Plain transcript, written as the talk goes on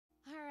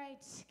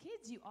right,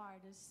 kids, you are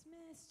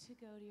dismissed to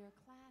go to your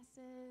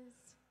classes,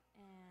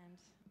 and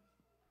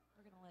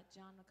we're going to let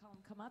John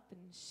McCollum come up and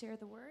share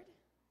the word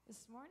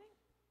this morning.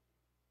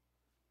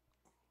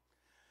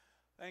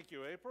 Thank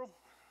you, April.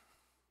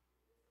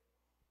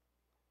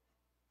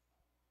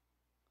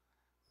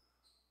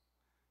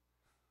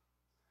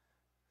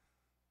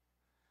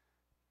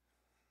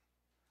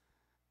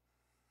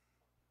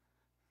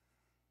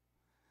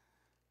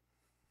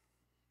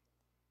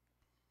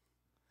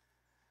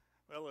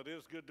 Well, it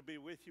is good to be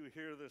with you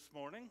here this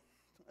morning.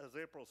 As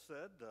April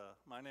said,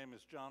 my name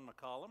is John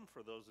McCollum.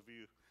 For those of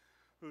you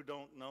who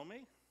don't know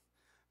me,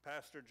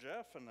 Pastor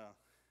Jeff and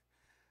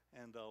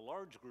a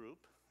large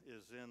group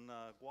is in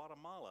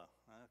Guatemala.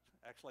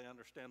 I actually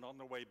understand on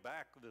their way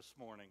back this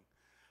morning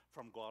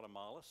from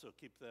Guatemala, so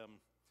keep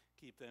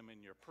them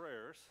in your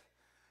prayers.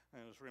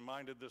 And I was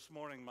reminded this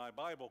morning my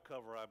Bible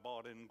cover I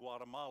bought in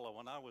Guatemala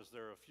when I was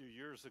there a few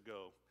years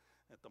ago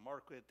at the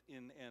market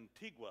in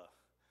Antigua,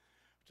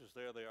 which is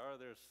there they are.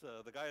 There's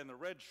the guy in the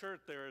red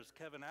shirt there is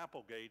Kevin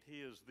Applegate.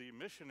 He is the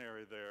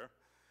missionary there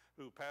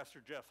who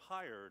Pastor Jeff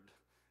hired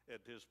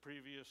at his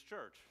previous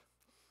church.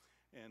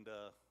 And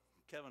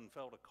Kevin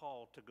felt a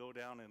call to go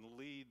down and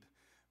lead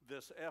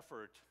this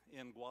effort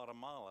in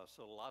Guatemala.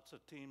 So lots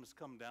of teams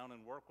come down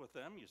and work with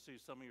them. You see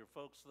some of your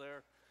folks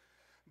there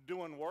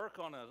doing work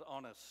on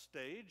a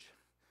stage,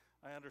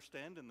 I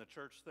understand, in the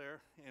church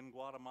there in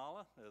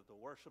Guatemala, at the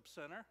worship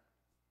center.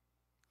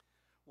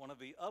 One of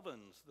the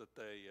ovens that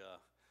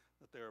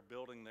they are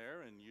building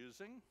there and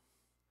using,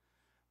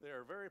 they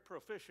are very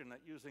proficient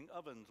at using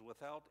ovens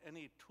without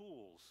any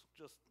tools,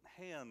 just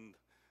hand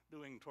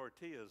doing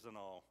tortillas and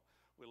all.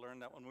 We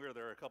learned that when we were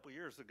there a couple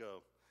years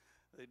ago.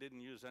 They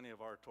didn't use any of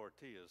our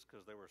tortillas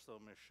because they were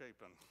so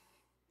misshapen.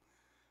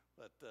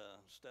 But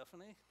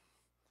Stephanie?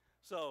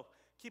 So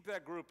keep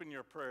that group in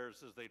your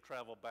prayers as they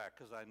travel back,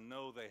 because I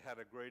know they had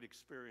a great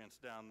experience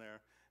down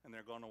there, and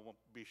they're going to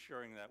be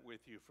sharing that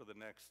with you for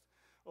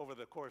over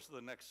the course of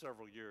the next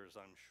several years,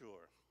 I'm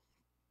sure.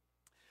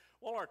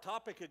 Well, our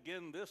topic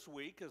again this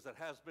week, as it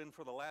has been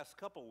for the last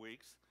couple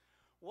weeks,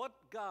 what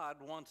God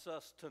wants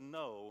us to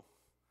know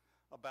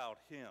about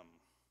Him.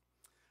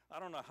 I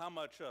don't know how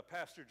much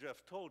Pastor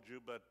Jeff told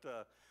you, but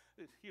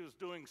he was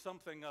doing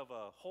something of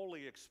a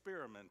holy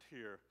experiment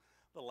here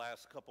the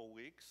last couple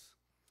weeks.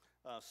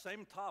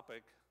 Same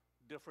topic,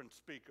 different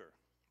speaker.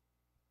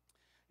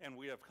 And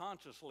we have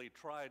consciously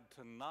tried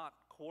to not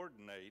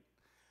coordinate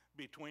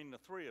between the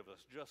three of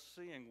us, just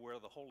seeing where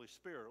the Holy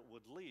Spirit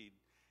would lead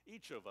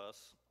each of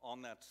us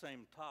on that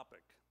same topic.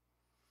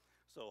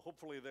 So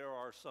hopefully there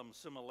are some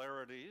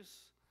similarities,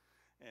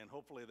 and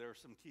hopefully there are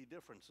some key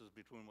differences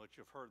between what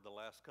you've heard the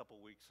last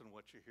couple weeks and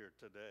what you hear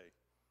today.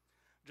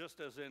 Just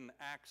as in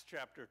Acts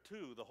chapter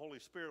 2, the Holy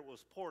Spirit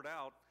was poured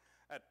out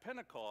at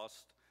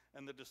Pentecost,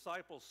 and the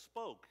disciples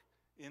spoke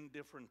in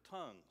different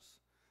tongues.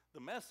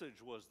 The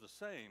message was the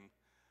same,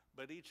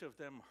 but each of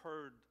them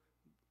heard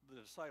the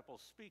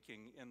disciples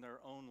speaking in their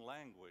own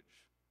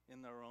language,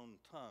 in their own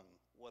tongue,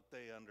 what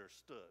they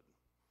understood.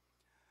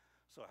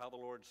 So how the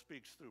Lord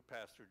speaks through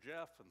Pastor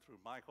Jeff and through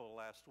Michael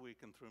last week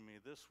and through me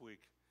this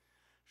week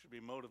should be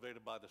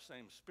motivated by the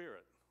same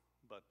Spirit,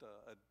 but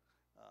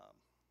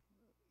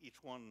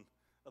each one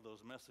of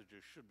those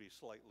messages should be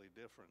slightly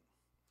different.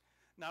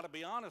 Now, to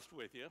be honest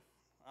with you,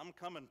 I'm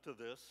coming to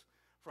this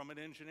from an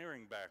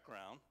engineering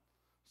background,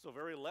 so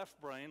very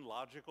left brain,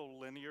 logical,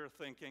 linear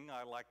thinking.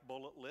 I like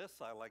bullet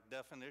lists, I like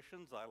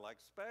definitions, I like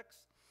specs,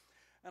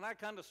 and I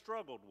kind of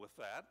struggled with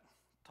that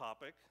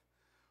topic.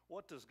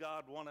 What does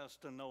God want us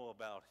to know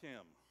about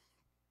Him?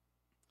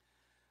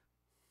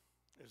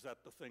 Is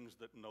that the things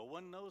that no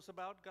one knows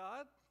about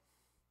God?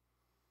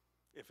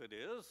 If it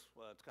is,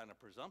 well, it's kind of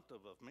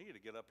presumptive of me to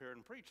get up here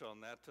and preach on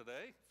that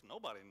today, if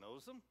nobody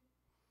knows Him.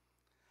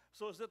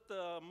 So is it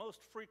the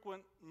most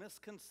frequent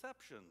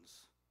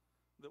misconceptions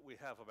that we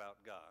have about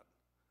God?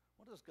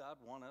 What does God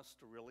want us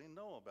to really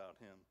know about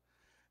Him?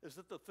 Is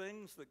it the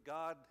things that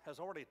God has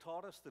already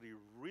taught us that He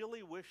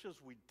really wishes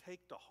we'd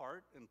take to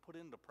heart and put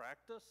into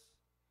practice?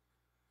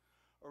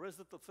 Or is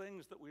it the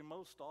things that we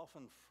most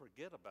often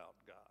forget about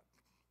God?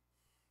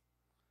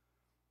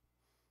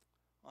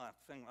 Well,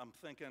 I'm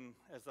thinking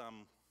as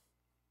I'm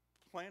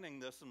planning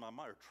this in my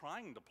mind, or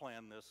trying to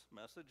plan this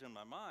message in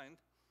my mind,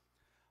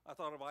 I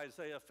thought of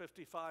Isaiah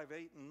 55,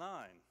 8, and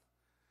 9.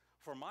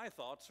 For my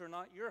thoughts are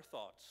not your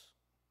thoughts,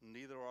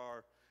 neither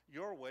are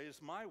your ways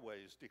my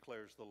ways,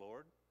 declares the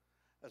Lord.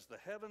 As the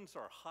heavens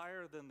are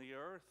higher than the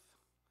earth,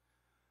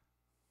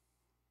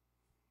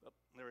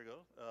 there we go.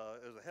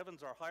 As the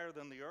heavens are higher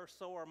than the earth,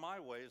 so are my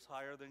ways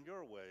higher than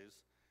your ways,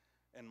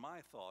 and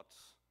my thoughts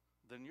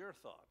than your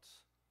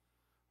thoughts.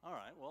 All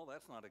right, well,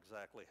 that's not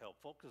exactly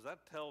helpful, because that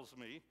tells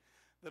me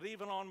that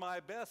even on my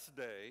best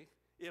day,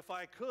 if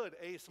I could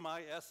ace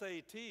my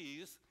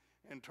SATs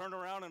and turn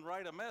around and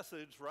write a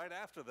message right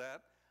after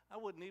that, I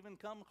wouldn't even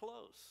come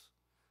close,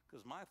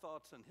 because my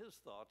thoughts and His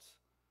thoughts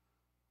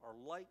are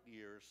light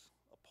years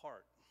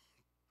apart.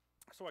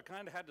 So I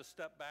kind of had to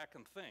step back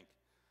and think,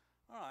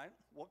 all right,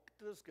 what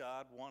does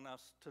God want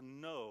us to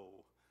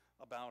know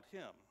about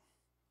Him?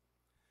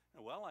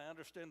 Well, I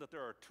understand that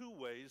there are two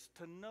ways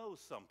to know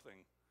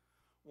something.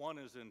 One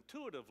is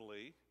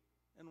intuitively,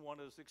 and one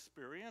is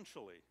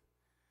experientially.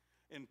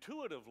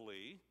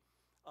 Intuitively,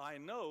 I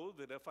know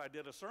that if I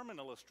did a sermon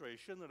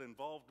illustration that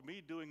involved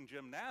me doing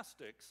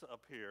gymnastics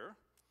up here,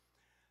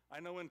 I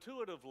know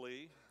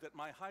intuitively that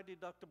my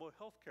high-deductible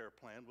health care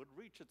plan would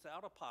reach its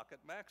out-of-pocket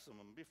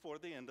maximum before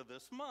the end of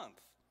this month.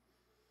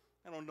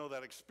 I don't know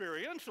that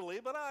experientially,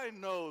 but I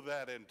know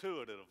that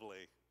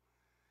intuitively.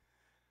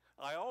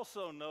 I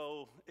also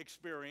know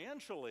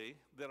experientially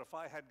that if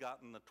I had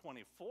gotten the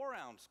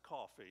 24-ounce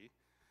coffee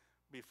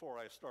before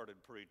I started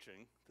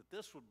preaching, that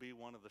this would be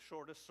one of the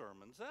shortest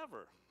sermons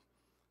ever.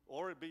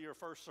 Or it'd be your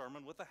first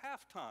sermon with a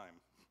halftime.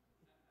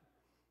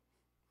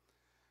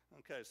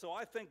 Okay, so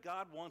I think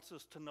God wants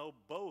us to know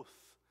both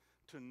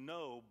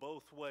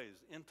ways,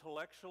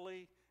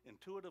 intellectually,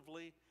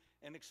 intuitively,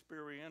 and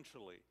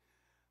experientially.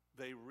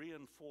 They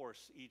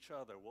reinforce each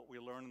other. What we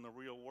learn in the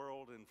real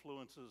world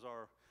influences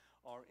our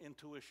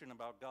intuition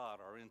about God.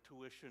 Our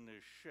intuition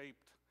is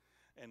shaped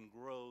and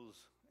grows,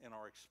 and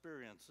our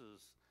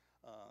experiences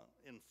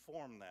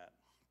inform that.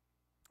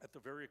 At the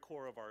very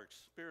core of our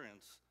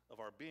experience, of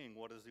our being,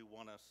 what does he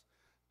want us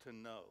to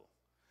know?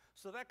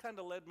 So that kind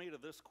of led me to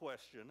this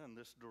question and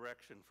this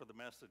direction for the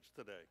message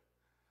today.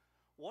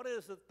 What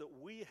is it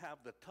that we have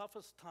the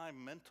toughest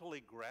time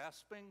mentally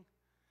grasping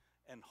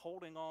and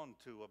holding on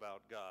to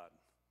about God?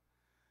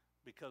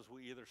 Because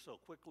we either so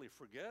quickly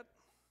forget,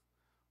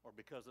 or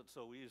because it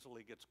so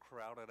easily gets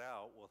crowded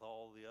out with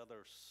all the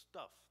other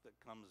stuff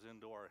that comes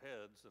into our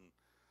heads and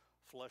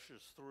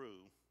flushes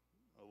through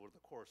over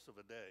the course of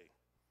a day.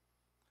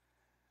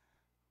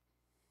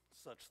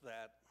 Such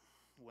that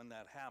when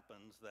that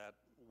happens, that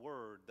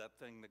word, that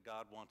thing that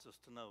God wants us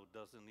to know,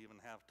 doesn't even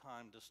have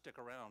time to stick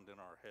around in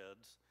our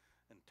heads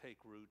and take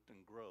root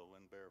and grow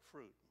and bear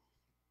fruit.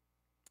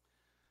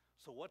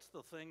 So what's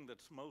the thing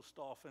that's most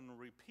often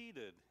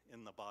repeated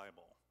in the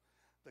Bible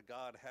that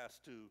God has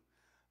to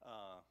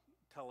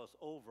tell us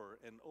over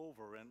and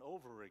over and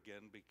over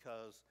again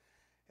because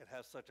it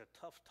has such a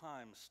tough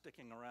time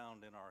sticking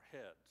around in our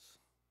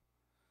heads?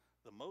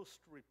 The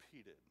most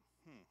repeated.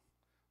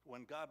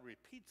 When God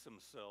repeats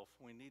himself,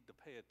 we need to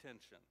pay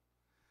attention,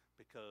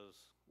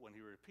 because when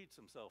he repeats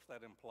himself,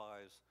 that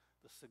implies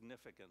the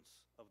significance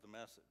of the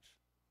message.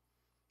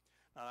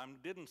 Now, I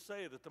didn't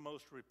say that the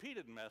most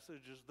repeated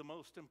message is the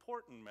most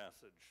important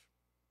message,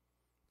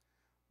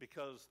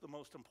 because the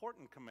most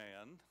important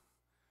command,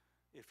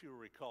 if you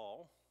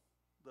recall,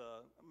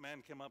 the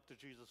man came up to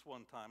Jesus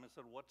one time and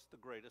said, "What's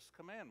the greatest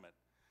commandment?"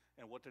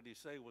 And what did he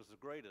say was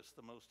the greatest,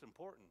 the most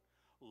important?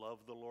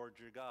 Love the Lord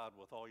your God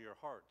with all your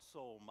heart,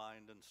 soul,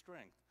 mind, and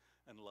strength,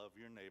 and love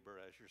your neighbor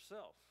as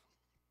yourself.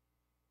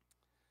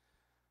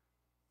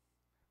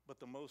 But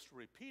the most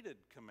repeated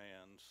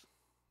commands,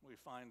 we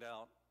find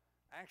out,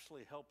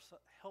 actually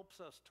helps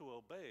us to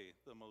obey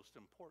the most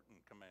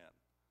important command.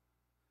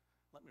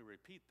 Let me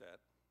repeat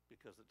that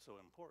because it's so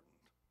important.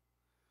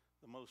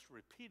 The most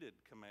repeated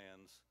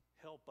commands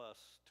help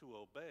us to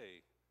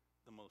obey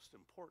the most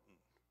important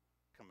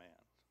command.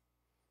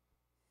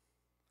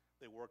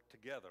 They work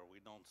together. We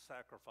don't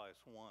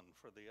sacrifice one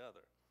for the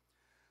other.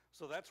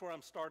 So that's where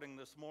I'm starting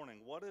this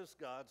morning. What is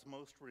God's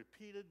most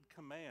repeated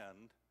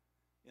command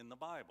in the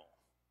Bible?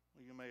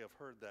 Well, you may have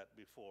heard that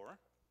before.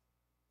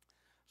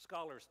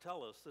 Scholars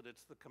tell us that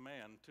it's the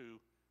command to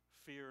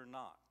fear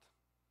not.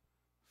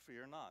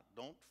 Fear not.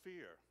 Don't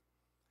fear.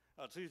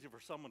 Now, it's easy for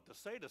someone to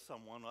say to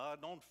someone,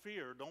 don't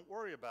fear, don't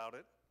worry about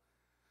it.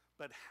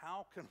 But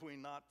how can we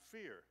not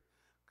fear?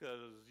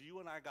 Because you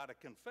and I got to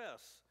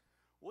confess,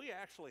 we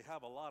actually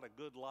have a lot of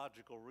good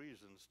logical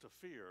reasons to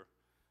fear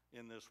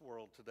in this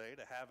world today,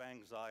 to have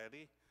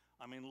anxiety.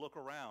 I mean, look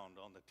around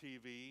on the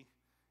TV,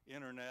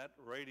 internet,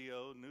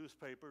 radio,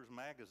 newspapers,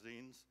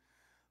 magazines.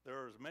 There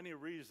are as many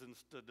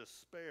reasons to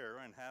despair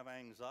and have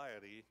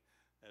anxiety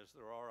as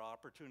there are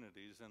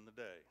opportunities in the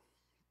day.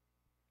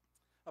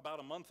 About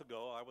a month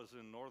ago, I was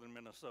in northern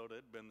Minnesota,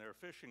 had been there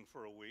fishing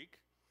for a week,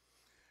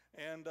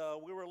 and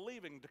we were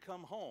leaving to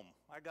come home.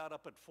 I got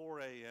up at 4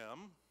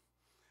 a.m.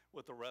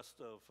 with the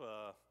rest of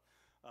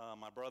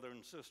my brother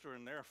and sister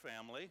and their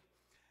family,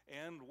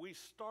 and we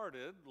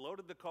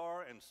loaded the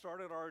car and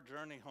started our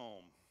journey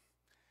home.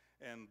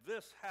 And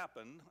this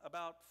happened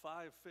about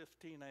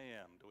 5:15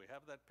 a.m. Do we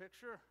have that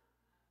picture?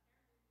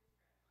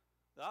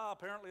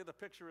 Apparently the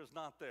picture is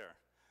not there.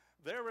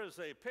 There is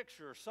a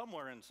picture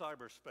somewhere in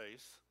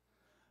cyberspace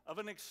of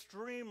an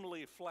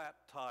extremely flat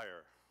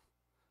tire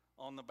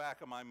on the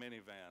back of my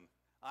minivan.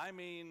 I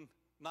mean,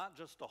 not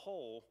just a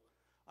hole.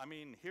 I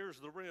mean, here's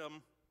the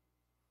rim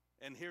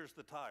and here's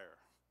the tire.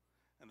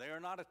 And they are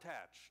not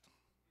attached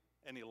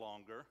any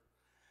longer.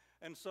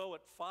 And so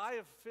at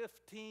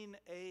 5:15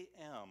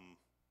 a.m.,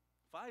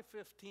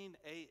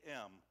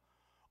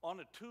 on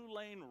a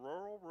 2-lane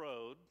rural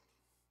road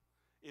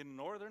in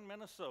northern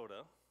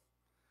Minnesota,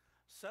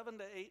 7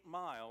 to 8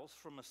 miles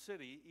from a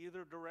city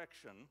either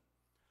direction,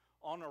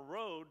 on a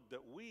road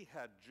that we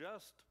had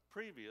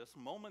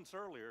moments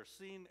earlier,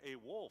 seen a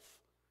wolf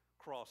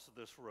cross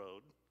this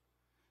road,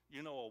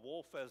 You know, a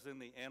wolf as in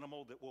the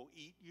animal that will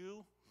eat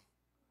you.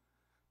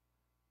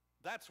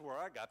 That's where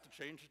I got to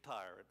change a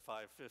tire at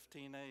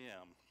 5:15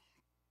 a.m.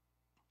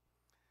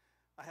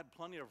 I had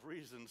plenty of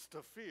reasons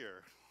to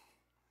fear.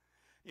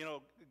 You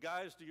know,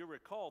 guys, do you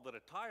recall that a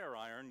tire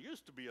iron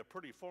used to be a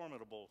pretty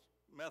formidable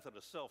method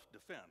of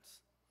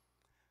self-defense?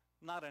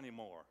 Not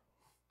anymore.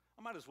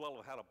 I might as well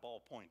have had a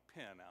ballpoint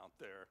pen out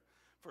there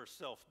for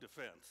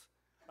self-defense.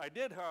 I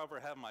did, however,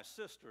 have my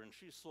sister, and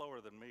she's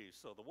slower than me,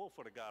 so the wolf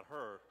would have got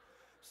her.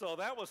 So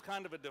that was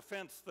kind of a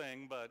defense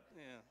thing, but,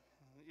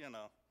 yeah, you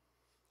know,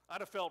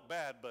 I'd have felt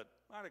bad, but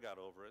I'd have got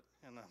over it,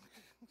 you know.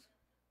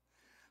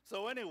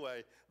 So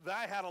anyway,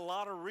 I had a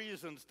lot of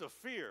reasons to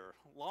fear.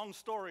 Long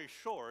story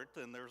short,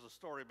 and there's a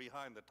story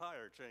behind the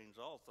tire change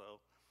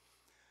also.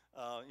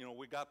 You know,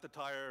 we got the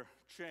tire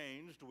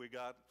changed. We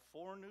got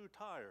 4 new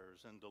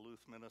tires in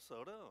Duluth,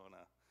 Minnesota on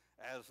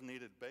a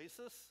as-needed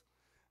basis,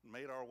 and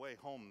made our way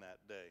home that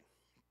day.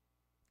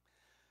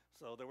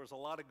 So there was a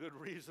lot of good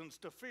reasons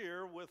to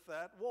fear with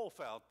that wolf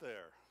out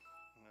there,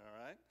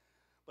 all right?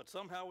 But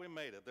somehow we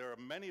made it. There are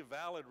many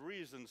valid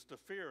reasons to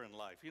fear in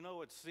life. You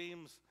know, it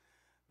seems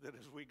that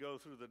as we go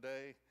through the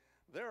day,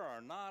 there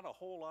are not a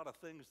whole lot of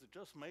things that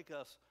just make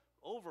us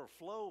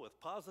overflow with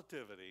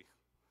positivity.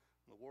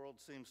 The world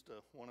seems to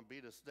want to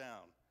beat us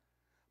down.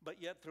 But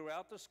yet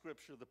throughout the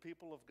scripture, the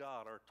people of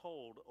God are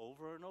told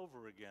over and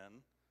over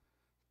again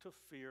to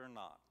fear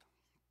not.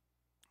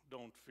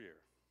 Don't fear.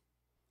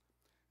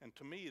 And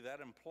to me, that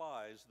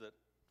implies that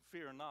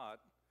fear not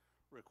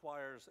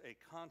requires a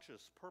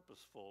conscious,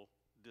 purposeful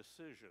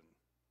decision.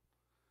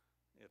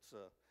 It's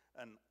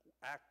an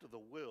act of the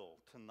will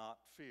to not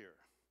fear.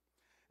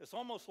 It's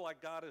almost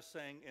like God is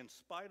saying, in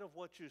spite of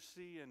what you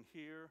see and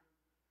hear,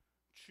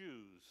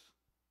 choose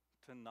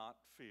to not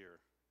fear.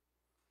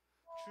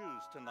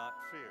 Choose to not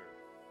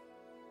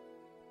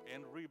fear.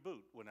 And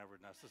reboot whenever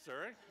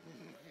necessary.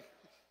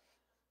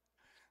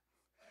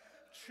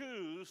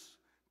 Choose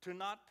to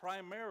not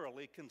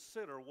primarily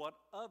consider what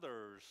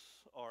others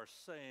are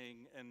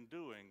saying and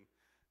doing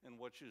and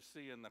what you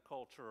see in the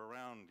culture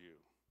around you.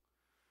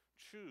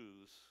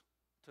 Choose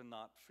to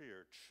not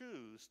fear.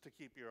 Choose to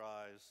keep your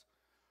eyes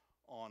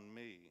on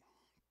me.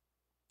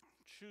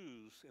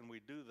 Choose, and we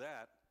do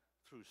that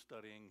through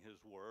studying His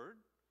Word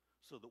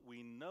so that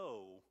we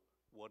know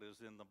what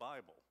is in the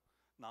Bible,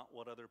 not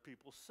what other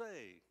people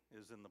say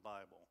is in the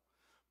Bible.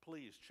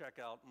 Please check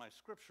out my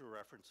scripture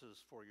references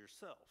for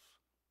yourself.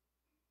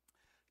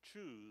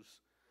 Choose.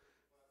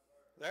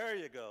 There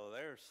you go.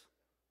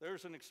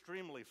 There's an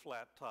extremely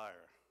flat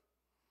tire.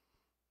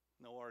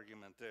 No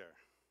argument there.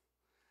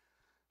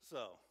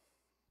 So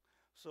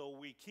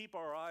we keep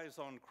our eyes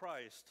on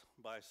Christ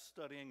by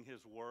studying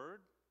His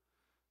Word,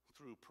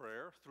 through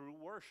prayer, through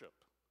worship,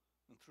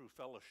 and through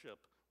fellowship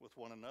with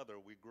one another.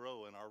 We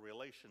grow in our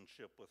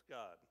relationship with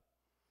God.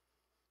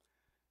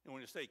 And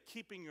when you say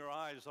keeping your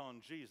eyes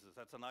on Jesus,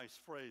 that's a nice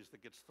phrase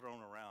that gets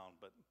thrown around,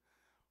 but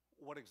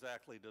what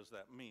exactly does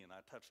that mean?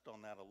 I touched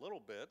on that a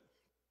little bit,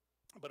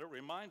 but it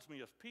reminds me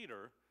of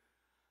Peter,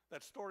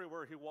 that story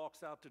where he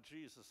walks out to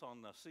Jesus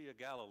on the Sea of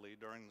Galilee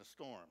during the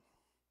storm.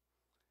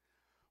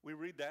 We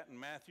read that in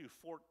Matthew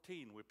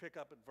 14. We pick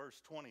up at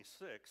verse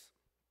 26.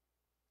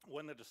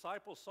 When the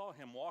disciples saw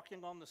him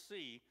walking on the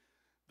sea,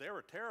 they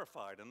were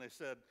terrified, and they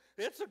said,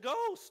 "It's a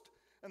ghost!"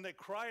 And they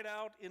cried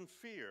out in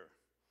fear.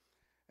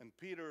 And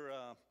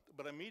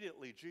but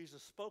immediately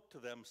Jesus spoke to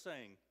them,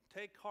 saying,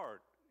 "Take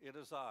heart, it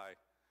is I.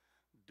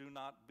 Do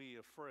not be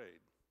afraid."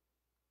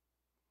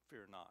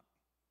 Fear not.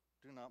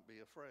 Do not be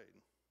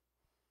afraid.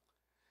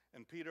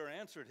 And Peter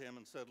answered him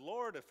and said,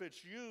 "Lord, if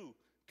it's you,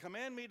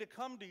 command me to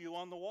come to you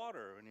on the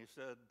water." And he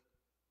said,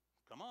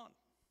 "Come on."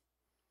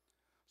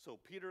 So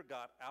Peter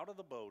got out of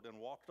the boat and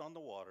walked on the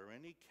water,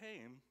 and he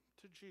came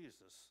to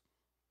Jesus.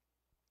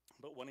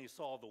 But when he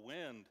saw the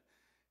wind,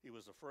 he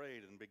was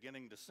afraid, and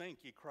beginning to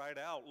sink, he cried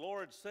out,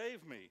 "Lord,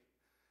 save me."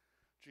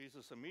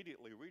 Jesus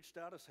immediately reached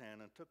out his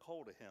hand and took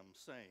hold of him,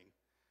 saying,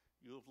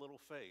 "You have little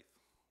faith,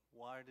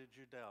 why did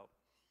you doubt?"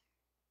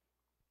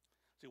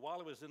 See, while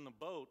he was in the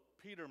boat,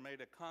 Peter made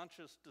a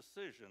conscious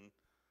decision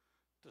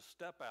to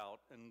step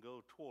out and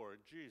go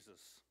toward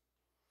Jesus,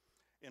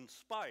 in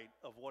spite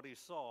of what he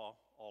saw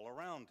all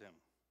around him.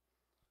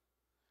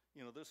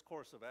 You know, this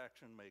course of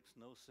action makes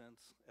no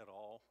sense at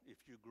all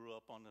if you grew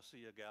up on the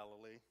Sea of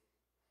Galilee.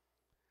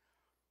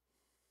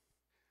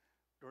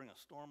 During a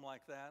storm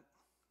like that,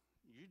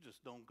 you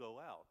just don't go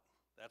out.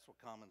 That's what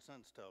common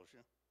sense tells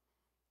you.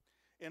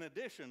 In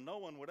addition, no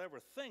one would ever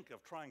think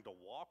of trying to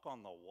walk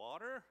on the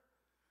water.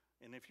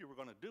 And if you were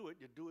going to do it,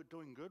 you'd do it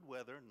during good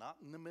weather, not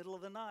in the middle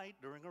of the night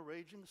during a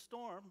raging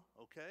storm,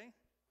 okay?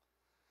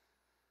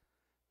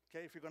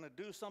 Okay, if you're going to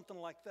do something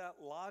like that,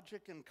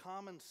 logic and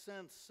common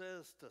sense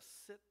says to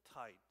sit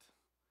tight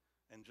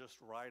and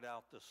just ride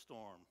out the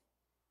storm.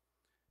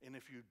 And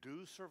if you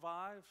do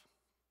survive,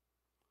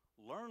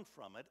 learn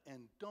from it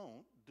and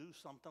don't do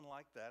something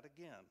like that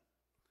again.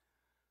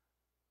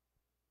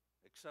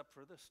 Except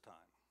for this time.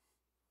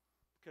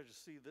 Because you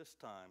see, this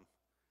time,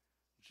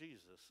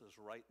 Jesus is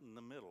right in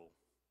the middle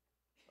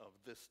of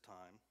this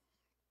time.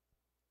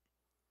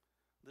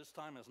 This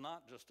time is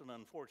not just an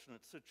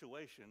unfortunate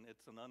situation,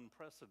 it's an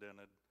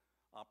unprecedented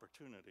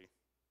opportunity.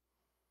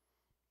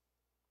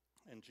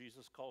 And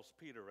Jesus calls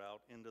Peter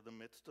out into the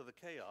midst of the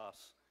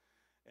chaos,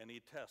 and he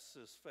tests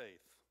his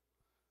faith.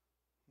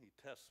 He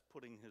tests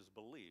putting his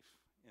belief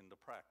into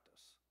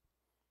practice.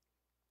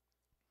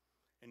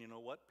 And you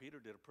know what? Peter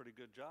did a pretty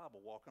good job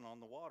of walking on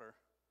the water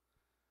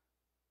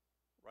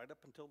right up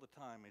until the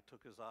time he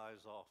took his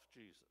eyes off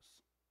Jesus.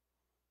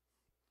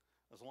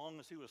 As long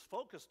as he was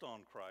focused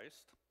on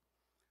Christ,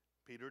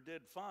 Peter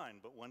did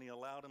fine, but when he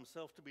allowed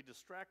himself to be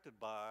distracted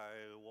by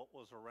what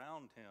was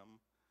around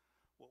him,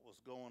 what was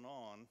going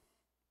on,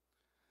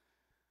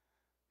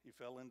 he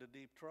fell into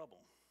deep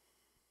trouble.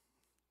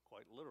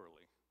 Quite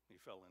literally, he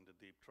fell into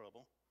deep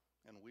trouble,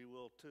 and we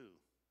will too.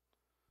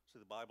 See,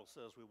 the Bible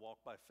says we walk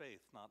by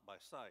faith, not by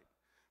sight.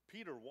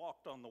 Peter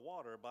walked on the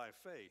water by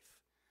faith.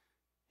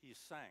 He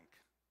sank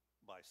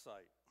by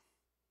sight.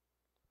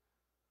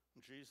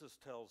 Jesus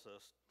tells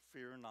us,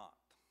 fear not.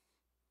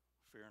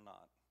 Fear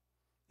not.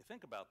 You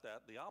think about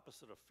that, the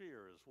opposite of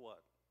fear is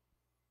what?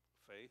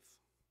 Faith,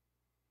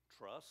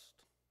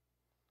 trust.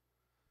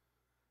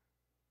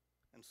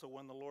 And so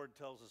when the Lord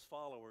tells his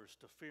followers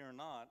to fear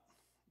not,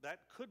 that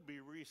could be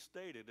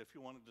restated if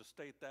you wanted to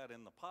state that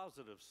in the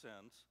positive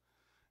sense.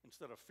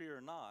 Instead of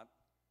fear not,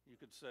 you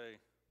could say,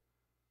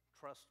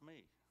 trust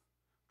me.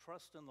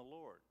 Trust in the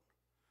Lord.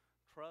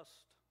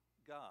 Trust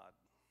God.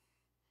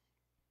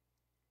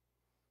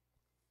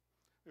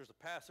 There's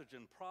a passage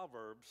in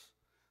Proverbs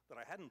that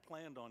I hadn't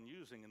planned on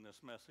using in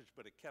this message,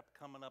 but it kept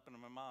coming up in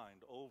my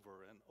mind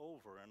over and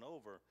over and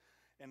over.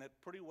 And it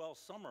pretty well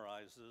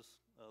summarizes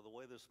the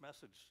way this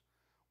message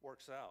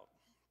works out.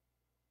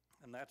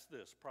 And that's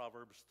this,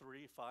 Proverbs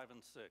 3, 5,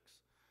 and 6.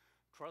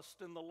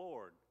 Trust in the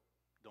Lord.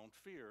 Don't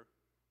fear.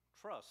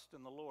 Trust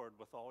in the Lord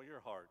with all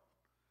your heart.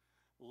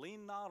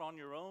 Lean not on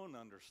your own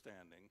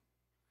understanding.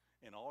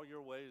 In all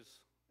your ways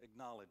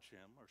acknowledge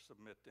him or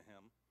submit to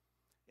him,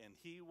 and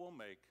he will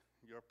make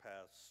your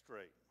paths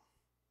straight.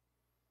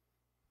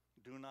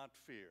 Do not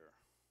fear.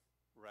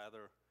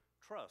 Rather,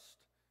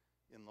 trust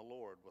in the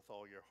Lord with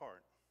all your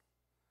heart.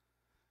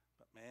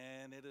 But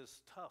man, it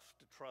is tough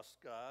to trust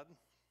God,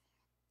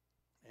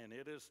 and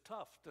it is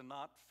tough to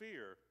not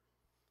fear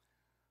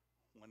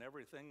when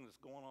everything that's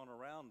going on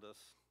around us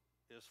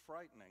is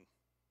frightening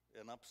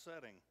and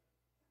upsetting.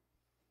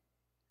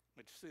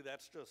 But you see,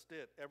 that's just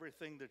it.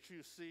 Everything that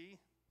you see,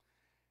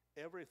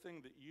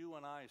 everything that you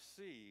and I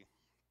see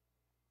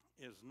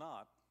is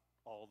not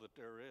all that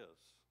there is.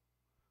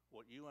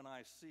 What you and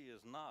I see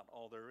is not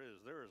all there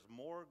is. There is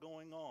more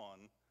going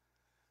on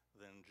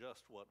than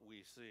just what we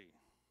see.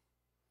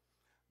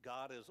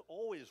 God is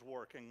always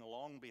working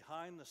along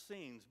behind the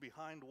scenes,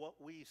 behind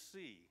what we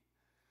see.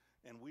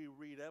 And we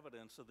read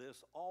evidence of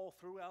this all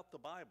throughout the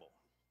Bible.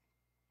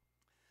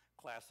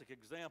 Classic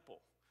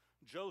example,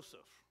 Joseph.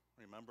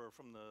 Remember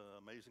from the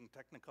amazing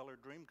Technicolor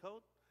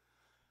Dreamcoat?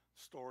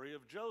 Story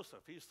of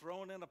Joseph. He's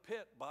thrown in a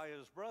pit by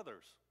his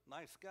brothers.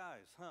 Nice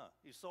guys, huh?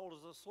 He's sold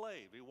as a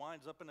slave. He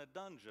winds up in a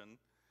dungeon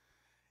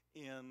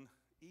in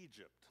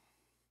Egypt.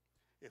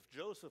 If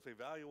Joseph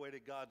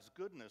evaluated God's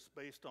goodness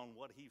based on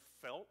what he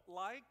felt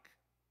like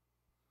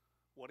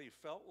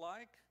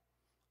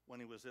when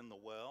he was in the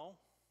well,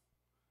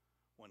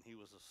 when he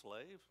was a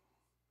slave,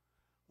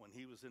 when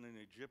he was in an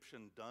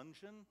Egyptian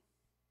dungeon,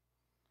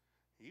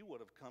 he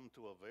would have come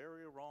to a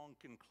very wrong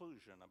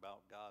conclusion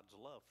about God's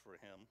love for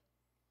him.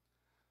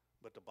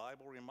 But the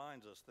Bible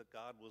reminds us that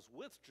God was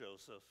with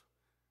Joseph,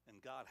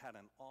 and God had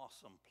an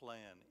awesome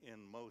plan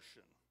in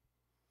motion.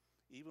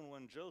 Even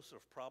when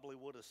Joseph probably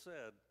would have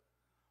said,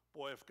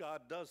 boy, if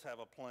God does have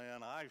a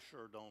plan, I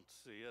sure don't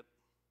see it.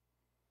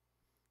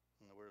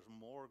 And there was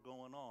more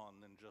going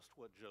on than just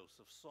what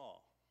Joseph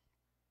saw.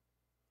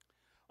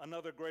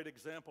 Another great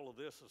example of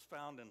this is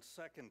found in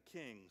 2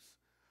 Kings,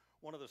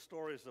 one of the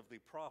stories of the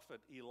prophet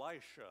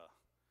Elisha,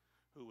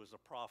 who was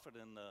a prophet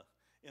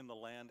in the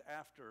land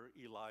after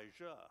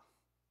Elijah.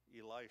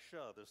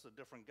 Elisha, this is a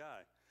different guy.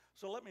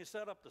 So let me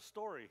set up the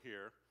story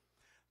here.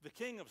 The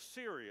king of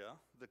Syria,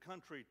 the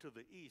country to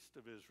the east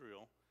of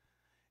Israel,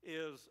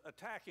 is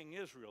attacking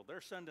Israel. They're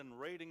sending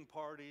raiding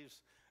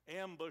parties,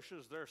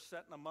 ambushes. They're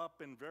setting them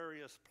up in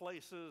various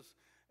places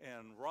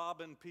and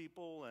robbing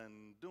people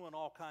and doing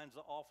all kinds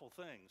of awful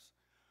things.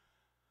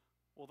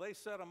 Well, they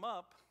set them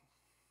up,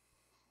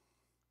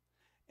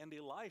 and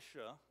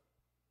Elisha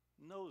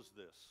knows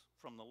this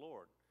from the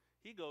Lord.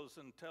 He goes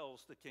and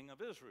tells the king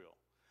of Israel.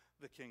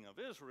 The king of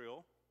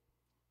Israel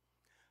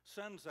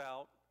sends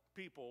out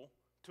people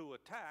to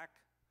attack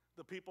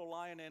the people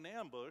lying in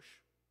ambush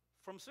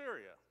from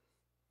Syria.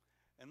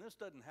 And this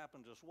doesn't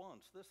happen just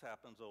once. This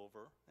happens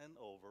over and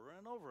over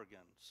and over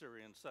again.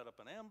 Syrians set up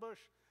an ambush.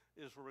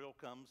 Israel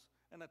comes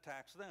and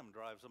attacks them,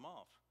 drives them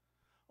off.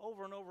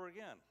 Over and over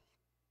again.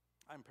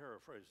 I'm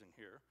paraphrasing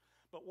here.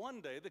 But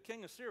one day, the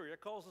king of Syria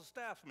calls a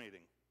staff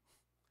meeting.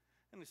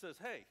 And he says,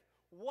 hey,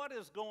 what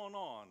is going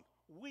on?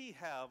 We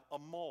have a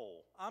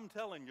mole. I'm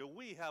telling you,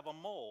 we have a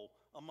mole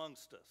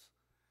amongst us.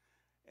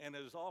 And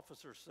his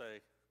officers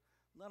say,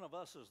 none of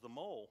us is the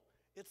mole.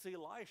 It's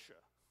Elisha.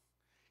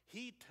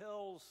 He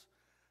tells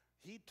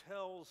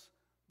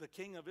the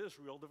king of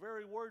Israel the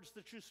very words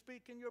that you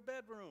speak in your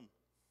bedroom.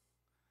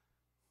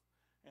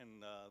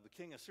 And the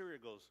king of Syria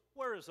goes,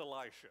 "Where is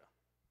Elisha?"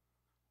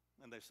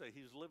 And they say,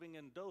 "He's living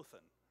in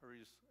Dothan," or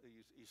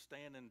he's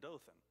staying in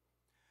Dothan.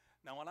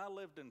 Now, when I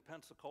lived in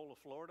Pensacola,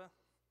 Florida,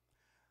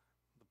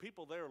 the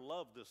people there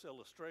loved this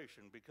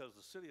illustration because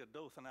the city of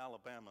Dothan,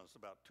 Alabama is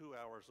about 2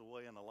 hours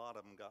away, and a lot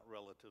of them got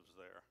relatives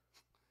there.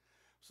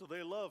 So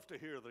they loved to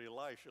hear that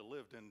Elisha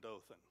lived in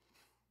Dothan.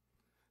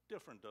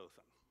 Different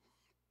Dothan.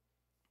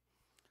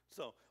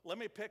 So let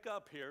me pick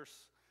up here.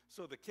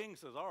 So the king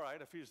says, all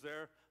right, if he's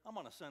there, I'm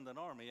going to send an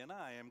army, and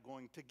I am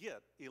going to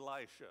get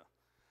Elisha.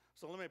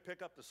 So let me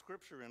pick up the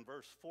scripture in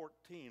verse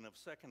 14 of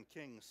 2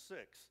 Kings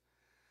 6.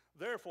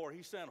 Therefore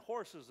he sent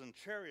horses and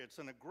chariots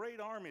and a great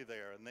army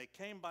there, and they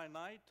came by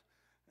night,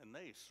 and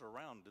they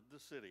surrounded the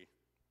city.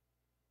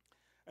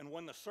 And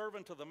when the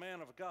servant of the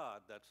man of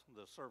God, that's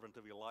the servant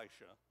of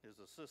Elisha, his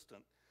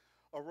assistant,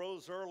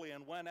 arose early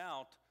and went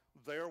out,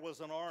 there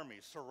was an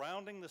army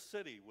surrounding the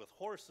city with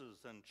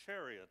horses and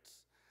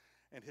chariots.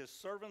 And his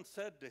servant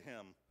said to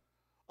him,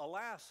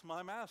 "Alas,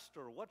 my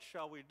master, what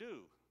shall we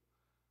do?"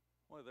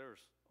 Well,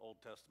 there's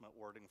Old Testament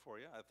wording for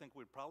you. I think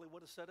we probably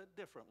would have said it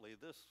differently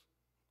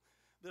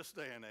this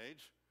day and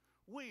age.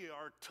 We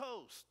are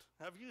toast.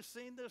 Have you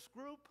seen this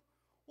group?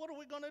 What are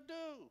we going to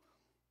do?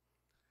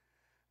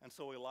 And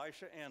so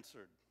Elisha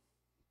answered,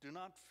 "Do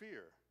not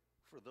fear,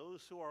 for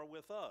those who are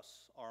with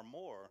us are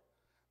more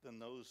than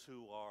those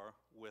who are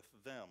with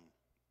them."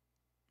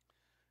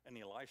 And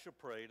Elisha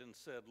prayed and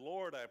said,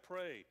 "Lord, I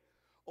pray,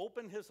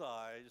 open his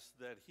eyes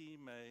that he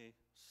may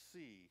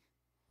see."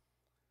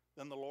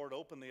 Then the Lord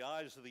opened the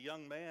eyes of the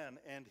young man,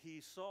 and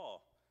he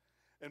saw.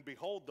 And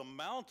behold, the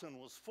mountain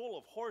was full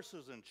of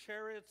horses and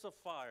chariots of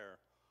fire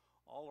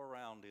all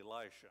around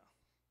Elisha.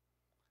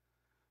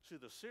 See,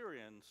 the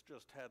Syrians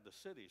just had the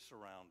city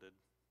surrounded.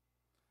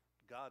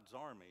 God's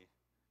army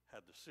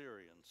had the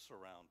Syrians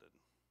surrounded.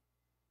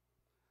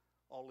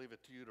 I'll leave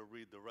it to you to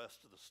read the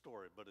rest of the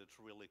story, but it's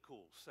really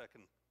cool.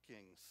 2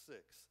 Kings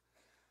 6.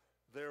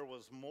 There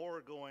was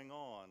more going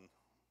on,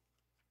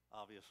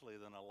 obviously,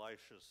 than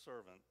Elisha's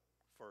servant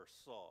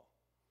first saw.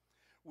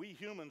 We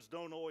humans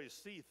don't always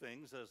see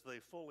things as they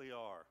fully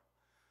are.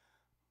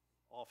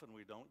 Often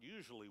we don't.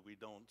 Usually we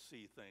don't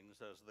see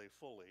things as they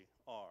fully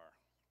are.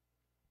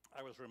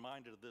 I was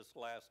reminded of this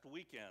last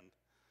weekend.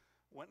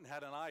 Went and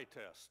had an eye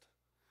test.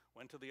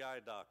 Went to the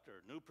eye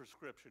doctor, new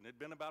prescription. It'd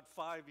been about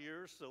 5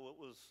 years, so it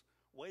was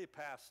way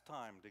past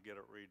time to get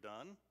it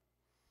redone.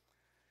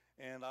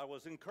 And I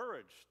was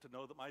encouraged to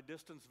know that my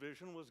distance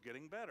vision was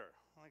getting better.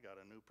 I got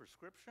a new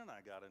prescription,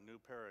 I got a new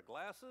pair of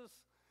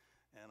glasses,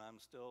 and I'm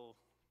still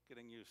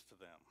getting used to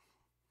them.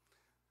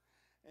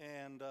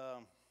 And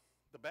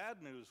the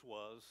bad news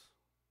was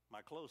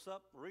my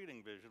close-up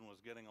reading vision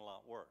was getting a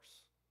lot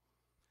worse.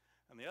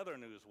 And the other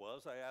news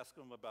was I asked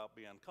them about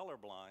being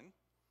colorblind,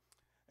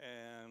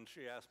 and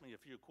she asked me a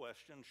few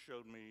questions,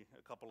 showed me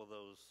a couple of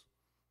those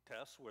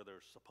tests where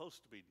there's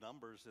supposed to be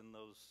numbers in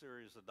those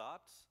series of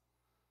dots.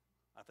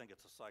 I think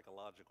it's a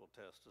psychological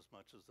test as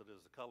much as it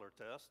is a color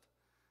test,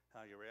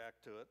 how you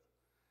react to it.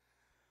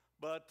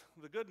 But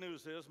the good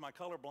news is my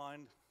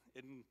colorblind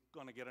isn't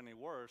going to get any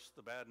worse.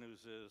 The bad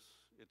news is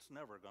it's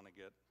never going to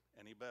get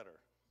any better.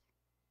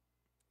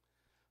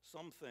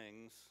 Some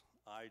things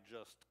I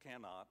just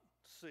cannot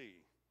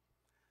see.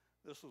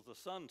 This was the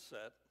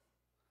sunset,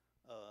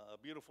 a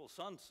beautiful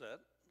sunset,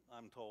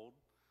 I'm told,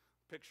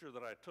 picture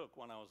that I took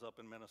when I was up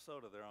in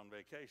Minnesota there on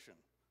vacation.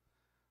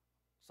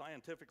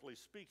 Scientifically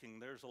speaking,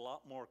 there's a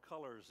lot more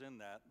colors in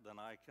that than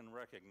I can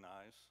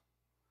recognize.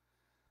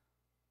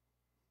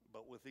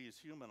 But with these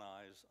human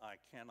eyes, I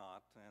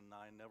cannot and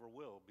I never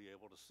will be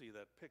able to see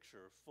that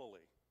picture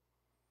fully.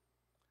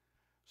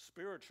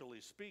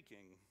 Spiritually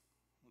speaking,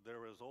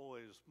 there is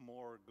always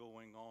more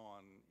going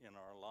on in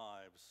our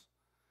lives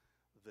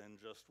than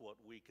just what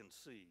we can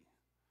see.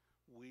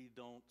 We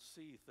don't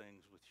see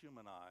things with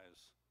human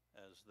eyes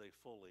as they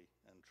fully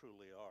and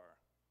truly are.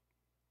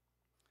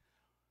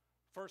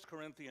 1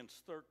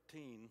 Corinthians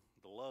 13,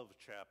 the love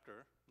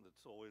chapter,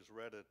 that's always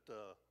read at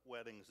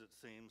weddings, it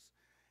seems,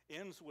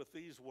 ends with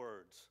these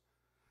words: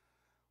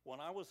 "When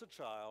I was a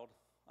child,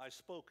 I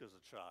spoke as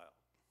a child.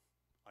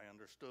 I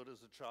understood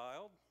as a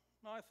child,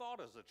 and I thought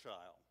as a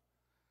child.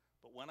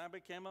 But when I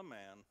became a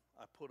man,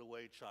 I put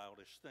away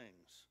childish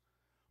things.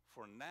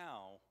 For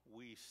now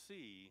we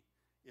see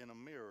in a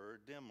mirror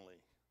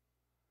dimly,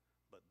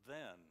 but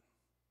then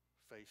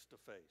face to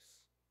face.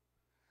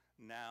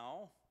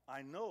 Now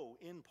I know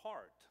in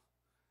part,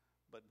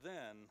 but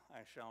then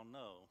I shall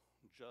know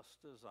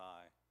just as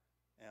I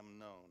am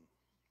known."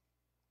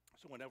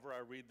 So whenever I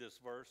read this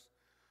verse,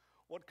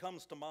 what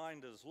comes to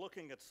mind is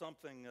looking at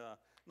something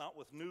not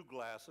with new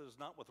glasses,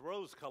 not with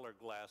rose-colored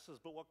glasses,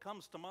 but what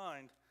comes to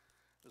mind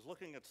is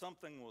looking at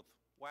something with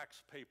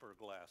wax paper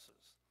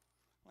glasses.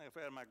 Like if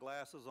I had my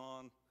glasses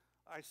on,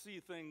 I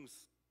see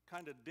things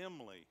kind of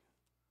dimly.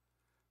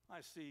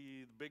 I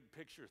see the big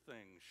picture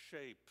things,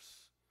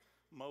 shapes,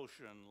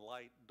 motion,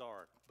 light,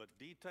 dark, but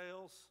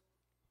details,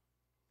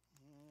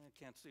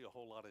 can't see a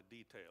whole lot of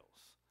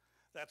details.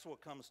 That's what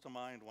comes to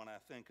mind when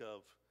I think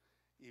of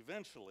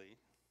eventually,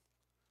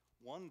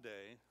 one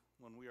day,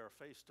 when we are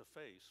face to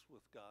face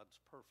with God's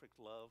perfect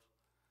love,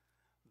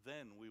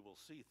 then we will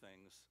see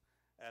things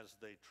as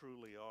they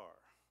truly are.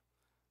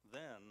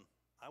 Then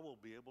I will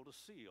be able to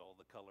see all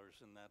the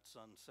colors in that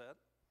sunset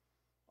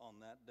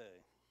on that day.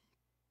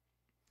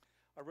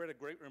 I read a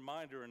great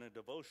reminder in a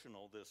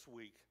devotional this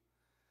week.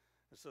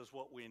 It says,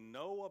 what we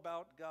know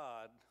about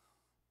God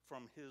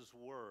from His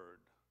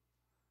Word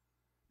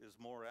is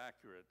more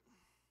accurate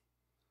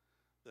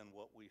than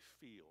what we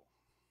feel.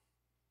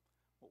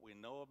 What we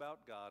know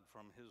about God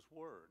from His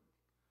Word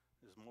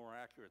is more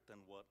accurate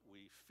than what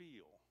we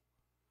feel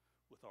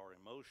with our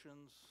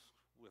emotions,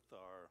 with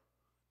our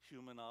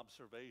human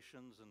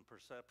observations and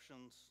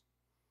perceptions.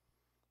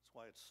 That's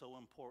why it's so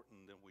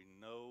important that we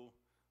know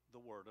the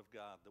Word of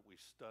God, that we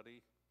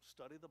study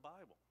the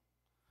Bible,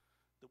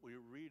 that we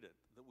read it,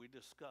 that we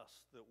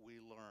discuss, that we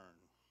learn.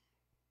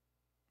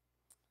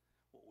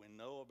 What we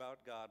know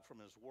about God from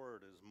His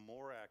Word is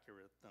more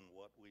accurate than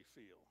what we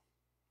feel.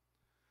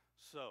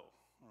 So,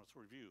 let's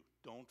review.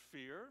 Don't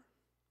fear,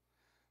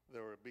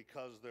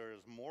 because there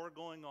is more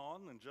going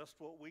on than just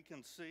what we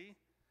can see.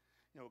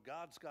 You know,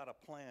 God's got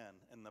a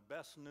plan, and the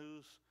best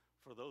news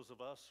for those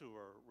of us who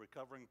are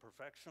recovering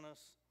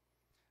perfectionists,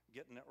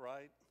 getting it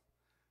right,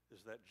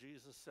 is that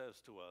Jesus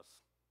says to us,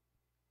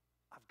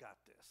 I've got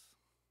this.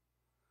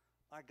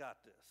 I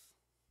got this.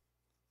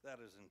 That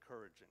is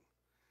encouraging.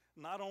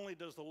 Not only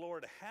does the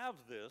Lord have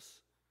this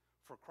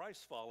for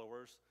Christ's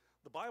followers,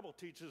 the Bible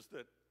teaches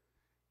that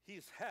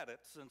He's had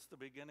it since the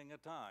beginning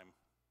of time.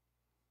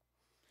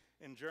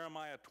 In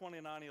Jeremiah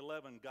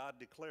 29:11, God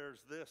declares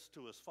this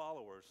to His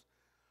followers,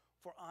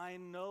 for I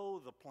know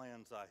the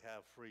plans I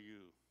have for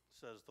you,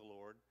 says the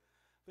Lord.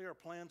 They are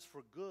plans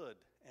for good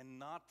and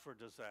not for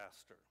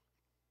disaster,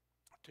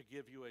 to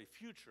give you a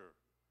future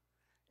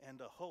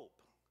and a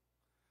hope.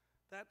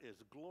 That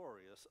is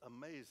glorious,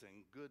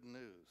 amazing good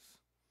news.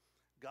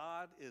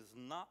 God is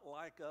not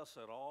like us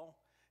at all.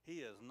 He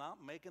is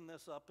not making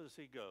this up as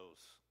He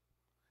goes.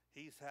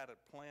 He's had it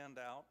planned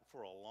out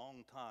for a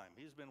long time.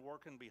 He's been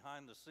working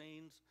behind the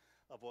scenes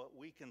of what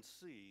we can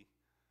see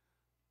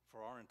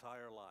for our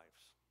entire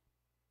lives.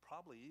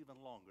 Probably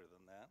even longer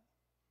than that.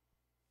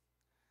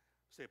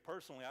 See,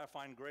 personally, I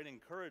find great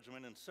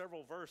encouragement in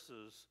several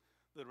verses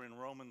that are in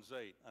Romans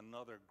 8,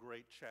 another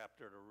great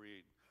chapter to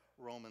read,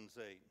 Romans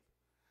 8.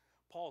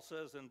 Paul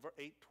says in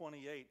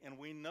 8:28, and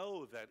we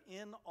know that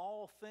in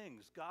all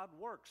things God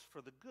works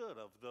for the good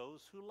of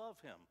those who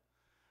love Him,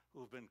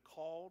 who have been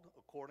called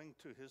according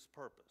to His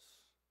purpose.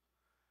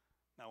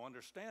 Now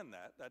understand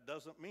that. That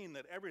doesn't mean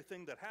that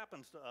everything that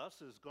happens to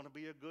us is going to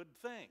be a good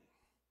thing.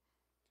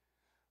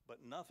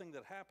 But nothing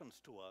that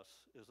happens to us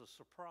is a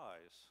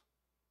surprise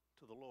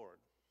to the Lord.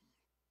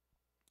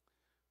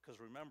 Because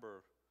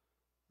remember,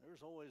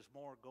 there's always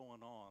more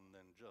going on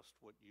than just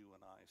what you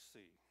and I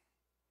see.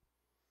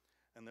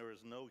 And there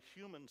is no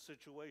human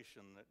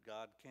situation that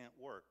God can't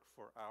work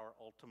for our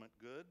ultimate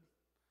good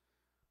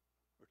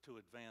or to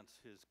advance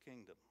His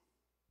kingdom.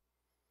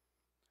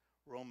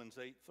 Romans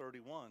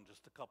 8:31,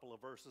 just a couple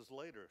of verses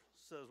later,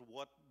 says,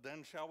 what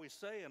then shall we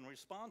say in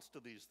response to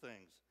these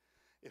things?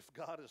 If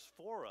God is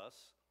for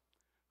us,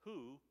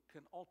 who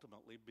can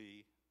ultimately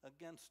be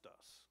against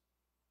us?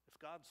 If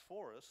God's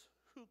for us,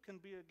 who can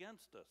be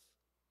against us?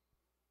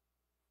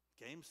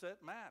 Game,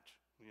 set, match.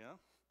 Yeah,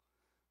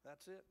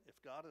 that's it.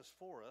 If God is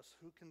for us,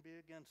 who can be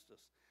against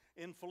us?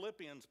 In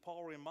Philippians,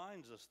 Paul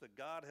reminds us that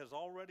God has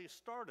already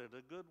started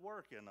a good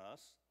work in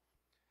us,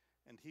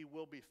 and He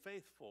will be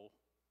faithful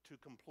to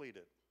complete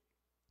it.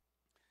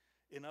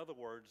 In other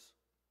words,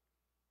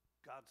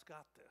 God's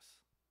got this.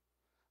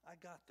 I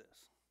got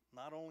this.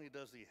 Not only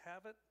does He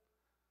have it,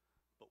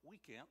 but we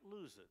can't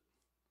lose it.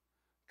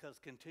 Because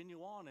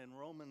continue on in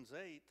Romans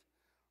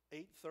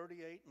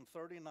 8:38 and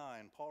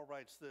 39, Paul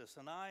writes this,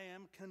 and I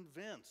am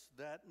convinced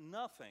that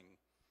nothing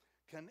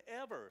can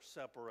ever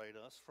separate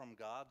us from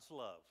God's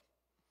love.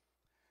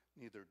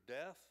 Neither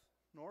death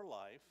nor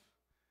life,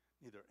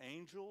 neither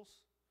angels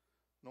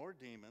nor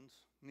demons,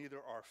 neither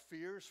our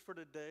fears for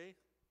today,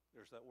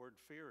 there's that word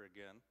fear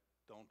again,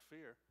 don't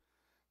fear,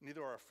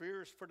 neither our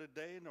fears for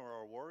today nor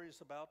our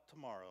worries about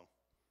tomorrow.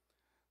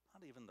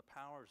 Not even the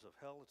powers of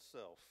hell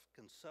itself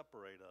can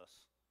separate us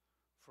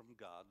from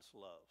God's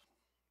love.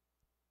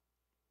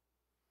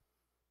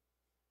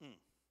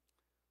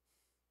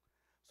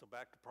 So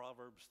back to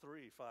Proverbs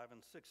 3:5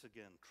 and 6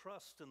 again.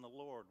 Trust in the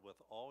Lord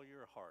with all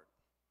your heart.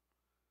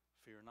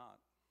 Fear not.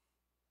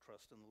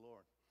 Trust in the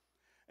Lord.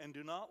 And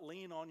do not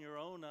lean on your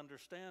own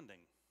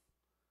understanding.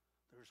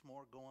 There's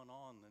more going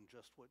on than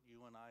just what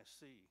you and I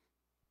see.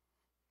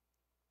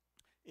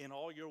 In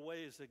all your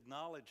ways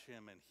acknowledge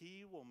Him, and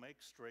He will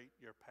make straight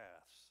your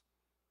paths.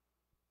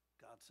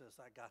 God says,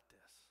 I got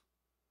this.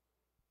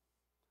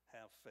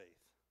 Have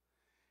faith.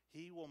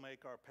 He will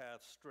make our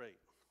paths straight.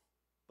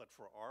 But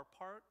for our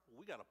part,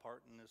 we got a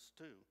part in this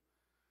too.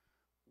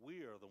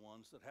 We are the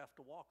ones that have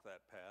to walk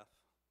that path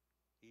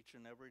each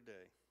and every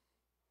day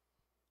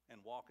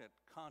and walk it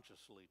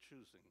consciously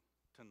choosing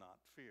to not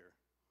fear.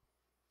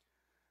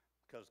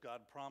 Because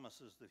God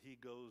promises that He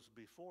goes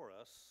before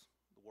us.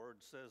 The Word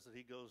says that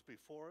He goes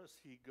before us,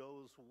 He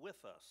goes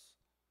with us,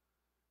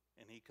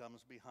 and He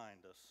comes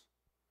behind us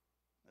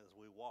as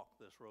we walk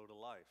this road of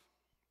life.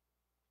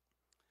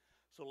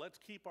 So let's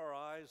keep our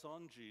eyes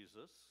on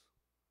Jesus,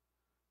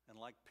 and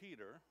like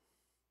Peter,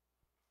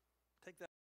 take that